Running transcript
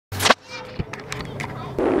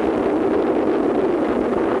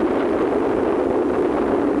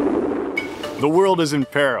The world is in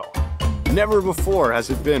peril. Never before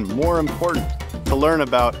has it been more important to learn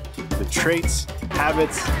about the traits,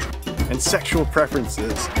 habits, and sexual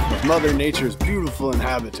preferences of Mother Nature's beautiful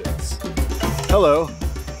inhabitants. Hello,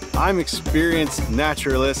 I'm experienced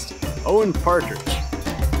naturalist Owen Partridge.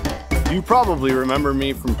 You probably remember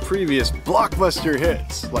me from previous blockbuster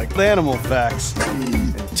hits like Animal Facts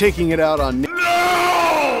and taking it out on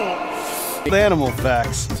Animal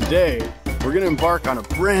Facts. Today, we're gonna embark on a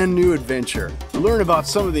brand new adventure to learn about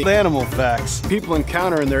some of the animal facts people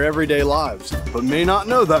encounter in their everyday lives, but may not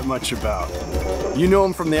know that much about. You know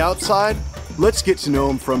them from the outside? Let's get to know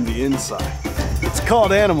them from the inside. It's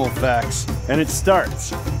called Animal Facts, and it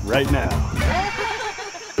starts right now.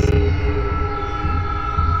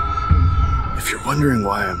 If you're wondering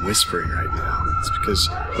why I'm whispering right now, it's because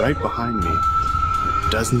right behind me are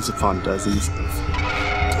dozens upon dozens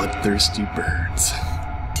of bloodthirsty birds.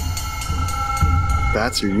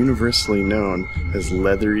 Bats are universally known as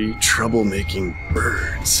leathery, troublemaking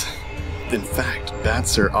birds. In fact,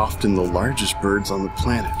 bats are often the largest birds on the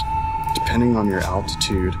planet, depending on your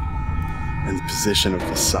altitude and the position of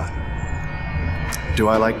the sun. Do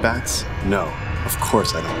I like bats? No, of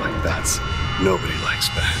course I don't like bats. Nobody likes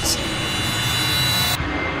bats.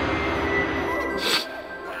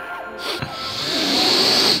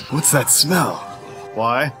 What's that smell?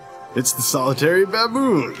 Why, it's the solitary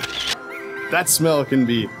baboon. That smell can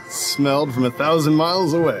be smelled from 1,000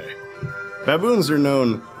 miles away. Baboons are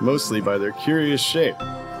known mostly by their curious shape.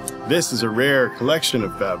 This is a rare collection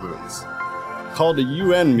of baboons, called a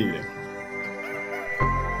UN meeting.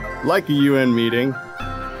 Like a UN meeting,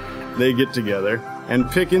 they get together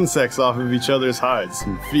and pick insects off of each other's hides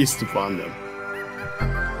and feast upon them.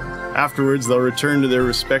 Afterwards, they'll return to their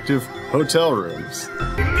respective hotel rooms.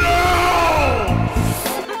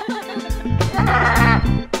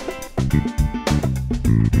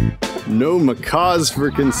 No macaws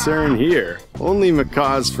for concern here, only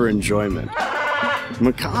macaws for enjoyment.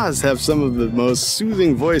 Macaws have some of the most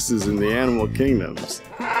soothing voices in the animal kingdoms.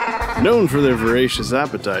 Known for their voracious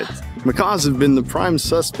appetites, macaws have been the prime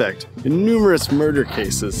suspect in numerous murder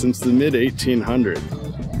cases since the mid-1800s.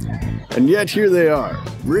 And yet here they are,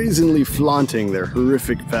 brazenly flaunting their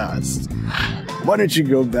horrific past. Why don't you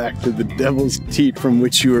go back to the devil's teat from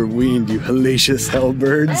which you were weaned, you hellacious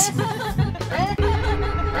hellbirds?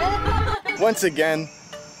 Once again,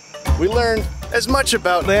 we learned as much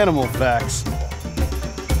about animal facts.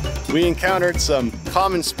 We encountered some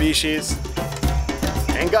common species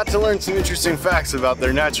and got to learn some interesting facts about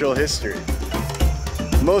their natural history.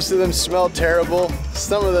 Most of them smelled terrible,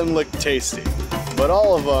 some of them looked tasty, but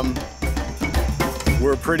all of them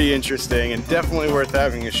were pretty interesting and definitely worth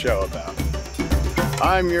having a show about.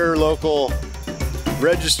 I'm your local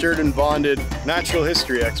registered and bonded natural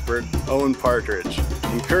history expert, Owen Partridge,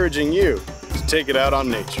 encouraging you to take it out on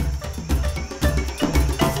nature.